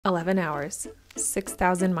11 hours,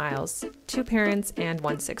 6,000 miles, 2 parents, and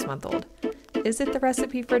 1 6-month-old. Is it the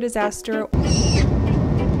recipe for disaster,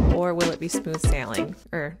 or will it be smooth sailing,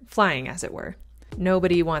 or flying as it were?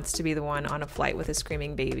 Nobody wants to be the one on a flight with a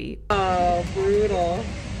screaming baby. Oh, brutal.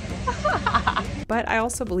 But I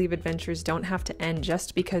also believe adventures don't have to end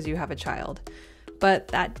just because you have a child. But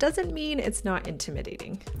that doesn't mean it's not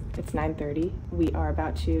intimidating. It's 9:30. We are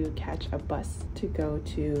about to catch a bus to go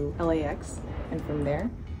to LAX, and from there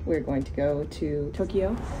we're going to go to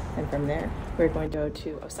Tokyo, and from there we're going to go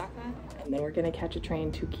to Osaka, and then we're going to catch a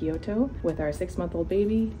train to Kyoto with our 6-month-old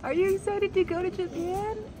baby. Are you excited to go to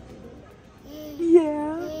Japan?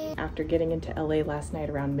 Yeah. After getting into LA last night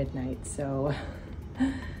around midnight, so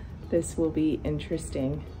this will be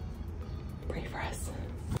interesting. Pray for us.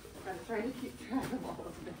 I'm trying to keep track of all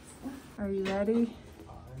of this. Are you ready?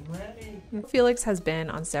 I'm ready. Felix has been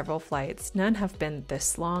on several flights. None have been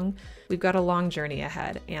this long. We've got a long journey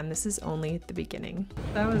ahead, and this is only the beginning.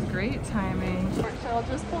 That was great timing. Marshall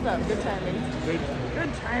just pulled up. Good timing.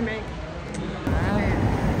 Good timing. All right.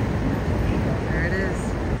 There it is.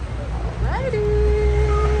 Alrighty.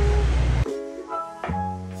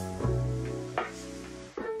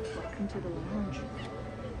 Welcome to the lounge.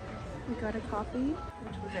 We got a coffee,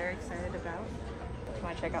 which we're very excited about. Do you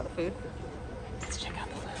want to check out the food? Let's check out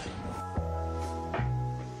the food.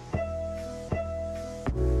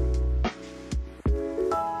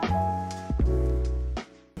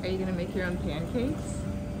 Are you gonna make your own pancakes?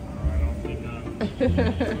 I don't think not.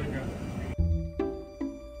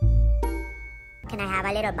 Can I have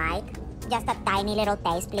a little bite? Just a tiny little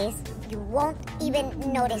taste, please. You won't even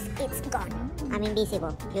notice it's gone. I'm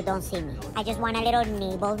invisible. You don't see me. I just want a little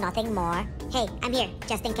nibble, nothing more. Hey, I'm here,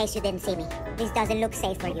 just in case you didn't see me. This doesn't look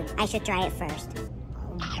safe for you. I should try it first.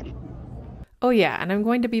 Oh yeah, and I'm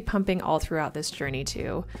going to be pumping all throughout this journey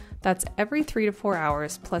too. That's every 3 to 4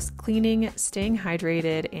 hours, plus cleaning, staying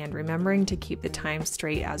hydrated, and remembering to keep the time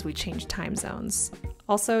straight as we change time zones.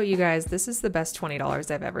 Also, you guys, this is the best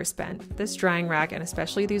 $20 I've ever spent. This drying rack and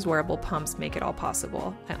especially these wearable pumps make it all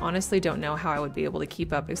possible. I honestly don't know how I would be able to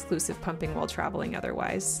keep up exclusive pumping while traveling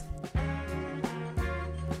otherwise.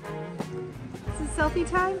 Is it selfie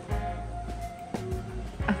time?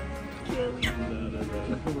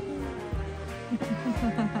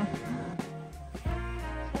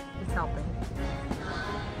 He's helping.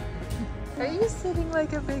 Are you sitting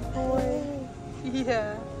like a big boy?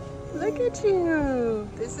 Yeah. Look at you.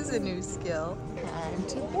 This is a new skill. Time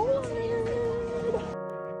to board.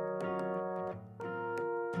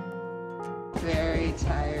 Very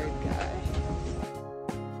tired guy.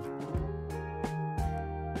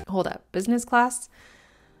 Hold up, business class?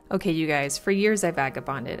 Okay, you guys, for years I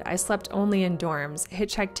vagabonded. I slept only in dorms,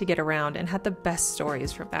 hitchhiked to get around, and had the best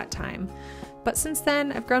stories from that time. But since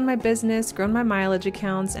then, I've grown my business, grown my mileage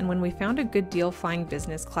accounts, and when we found a good deal flying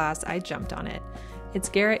business class, I jumped on it. It's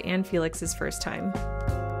Garrett and Felix's first time.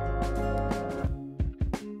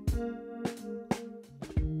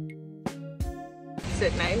 Is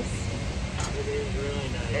it nice? It is really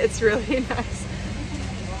nice. It's really nice.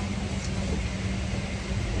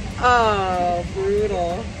 Oh,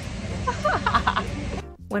 brutal.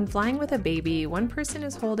 When flying with a baby, one person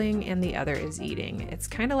is holding and the other is eating. It's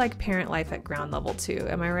kind of like parent life at ground level too,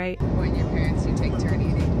 am I right? When your parents do take turn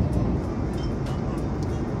eating.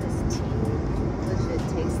 This tea, legit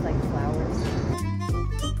tastes like flowers.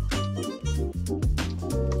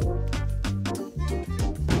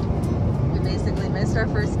 We basically missed our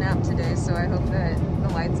first nap today, so I hope that the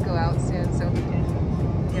lights go out soon so we can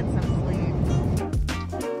get some sleep.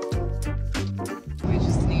 We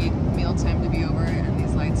just need mealtime to be over and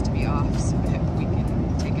these lights to be off so that we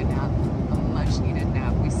can take a nap, a much needed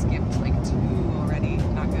nap. We skipped like 2 already,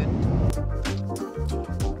 not good.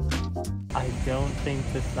 I don't think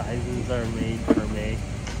the sizes are made for me.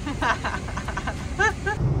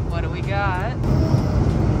 What do we got?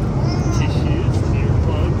 Tissues,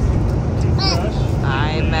 earplugs, toothbrush,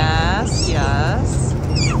 Eye mask, yes.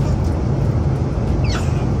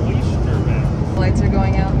 moisture mask. Lights are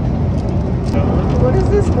going out. What is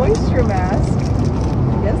this moisture mask?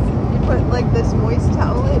 Yes, you put like this moist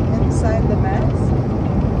towelette inside the mask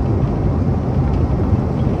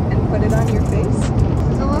and put it on your face.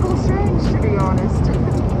 It's a little strange, to be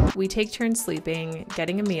honest. We take turns sleeping,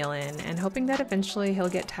 getting a meal in, and hoping that eventually he'll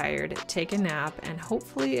get tired, take a nap, and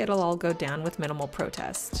hopefully it'll all go down with minimal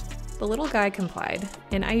protest. The little guy complied,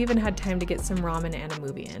 and I even had time to get some ramen and a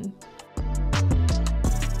movie in.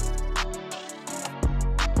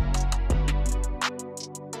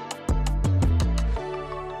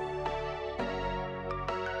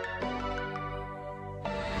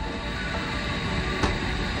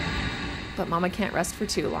 But Mama can't rest for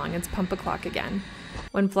too long. It's pump o'clock again.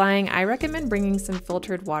 When flying, I recommend bringing some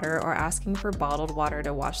filtered water or asking for bottled water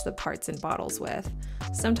to wash the parts in bottles with.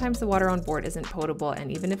 Sometimes the water on board isn't potable,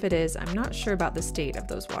 and even if it is, I'm not sure about the state of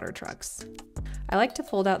those water trucks. I like to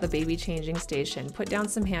fold out the baby changing station, put down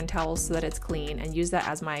some hand towels so that it's clean, and use that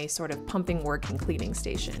as my sort of pumping work and cleaning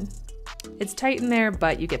station. It's tight in there,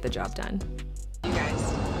 but you get the job done. You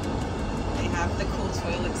guys, they have the cool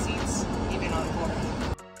toilet seats even on board.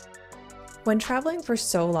 When traveling for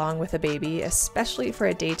so long with a baby, especially for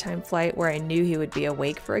a daytime flight where I knew he would be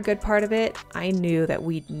awake for a good part of it, I knew that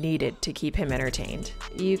we needed to keep him entertained.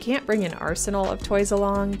 You can't bring an arsenal of toys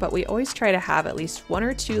along, but we always try to have at least one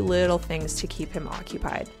or two little things to keep him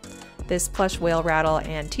occupied. This plush whale rattle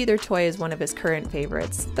and teether toy is one of his current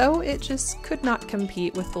favorites, though it just could not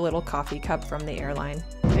compete with the little coffee cup from the airline.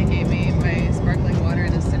 They gave me my sparkling water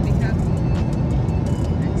in a sippy cup,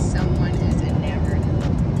 and someone is enamored.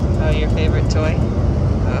 Oh, your favorite toy?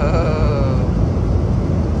 Oh.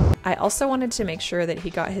 I also wanted to make sure that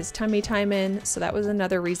he got his tummy time in, so that was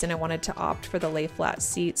another reason I wanted to opt for the lay flat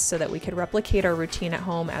seats so that we could replicate our routine at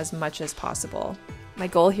home as much as possible. My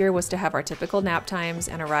goal here was to have our typical nap times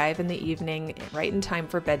and arrive in the evening right in time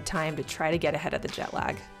for bedtime to try to get ahead of the jet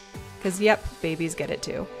lag. 'Cause yep, babies get it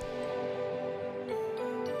too.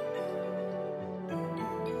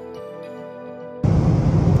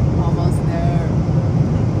 Almost there.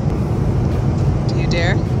 Do you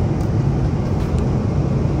dare?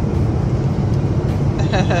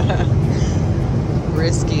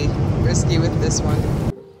 Risky with this one.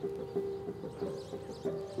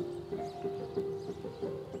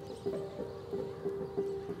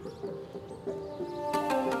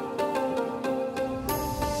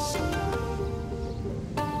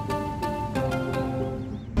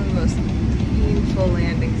 Most painful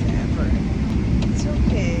landings ever. It's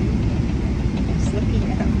okay. Just looking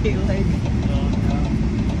at me like,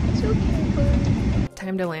 it's okay, bud.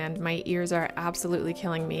 Time to land. My ears are absolutely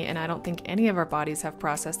killing me, and I don't think any of our bodies have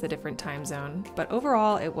processed the different time zone. But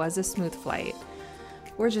overall, it was a smooth flight.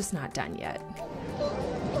 We're just not done yet.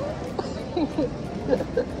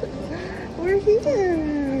 We're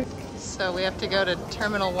here. So we have to go to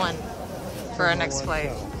Terminal 1 for our next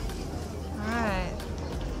flight. Alright.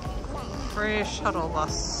 Free shuttle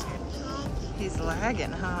bus. He's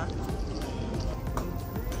lagging, huh?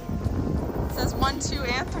 It says 1, 2,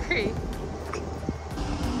 and 3.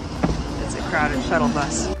 It's a crowded shuttle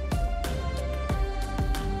bus.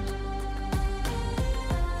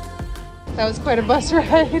 That was quite a bus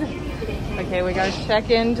ride. Okay, we gotta check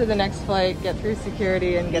into the next flight, get through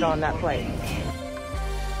security, and get on that flight.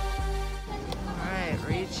 Alright,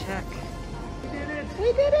 recheck. We did it!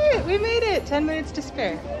 We did it! We made it! 10 minutes to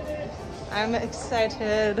spare. I'm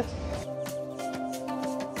excited.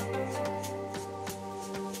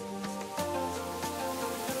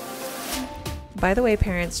 By the way,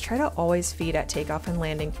 parents, try to always feed at takeoff and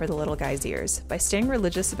landing for the little guy's ears. By staying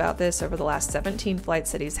religious about this over the last 17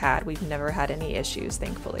 flights that he's had, we've never had any issues,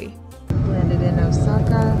 thankfully. Landed in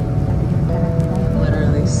Osaka. I'm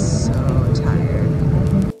literally so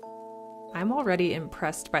tired. I'm already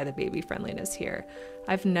impressed by the baby friendliness here.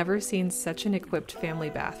 I've never seen such an equipped family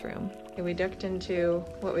bathroom. Okay, we ducked into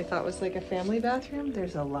what we thought was like a family bathroom.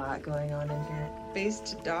 There's a lot going on in here. Space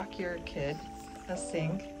to dock your kid. A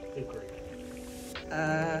sink.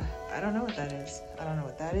 I don't know what that is. I don't know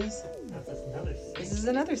what that is. This is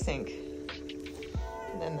another sink.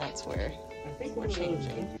 And then that's where we're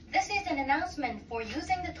changing. This is an announcement for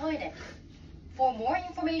using the toilet. For more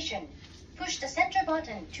information, push the center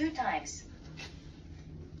button 2 times.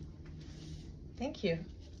 Thank you.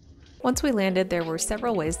 Once we landed, there were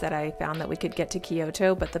several ways that I found that we could get to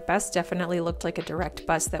Kyoto, but the best definitely looked like a direct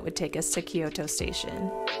bus that would take us to Kyoto Station.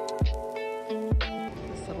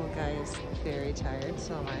 This little guy is very tired,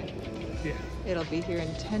 so am I. Yeah. It'll be here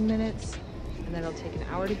in 10 minutes, and then it'll take an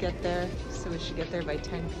hour to get there, so we should get there by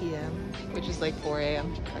 10 p.m., which is like 4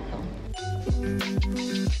 a.m. back home.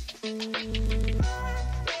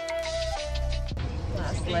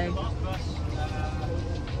 Last leg.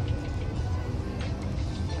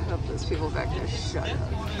 I hope those people back there shut up.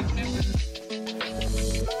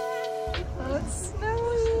 Oh, it's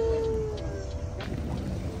snowing!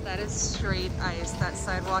 That is straight ice. That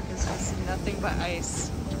sidewalk is just nothing but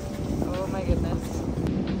ice. Oh my goodness.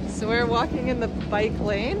 So we're walking in the bike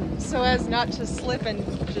lane so as not to slip and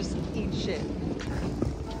just eat shit.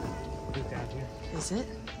 Is it?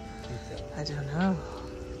 I don't know.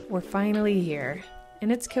 We're finally here,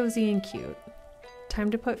 and it's cozy and cute.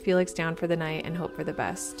 Time to put Felix down for the night and hope for the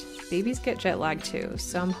best. Babies get jet lag too,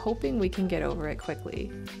 so I'm hoping we can get over it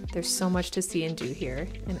quickly. There's so much to see and do here,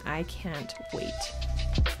 and I can't wait.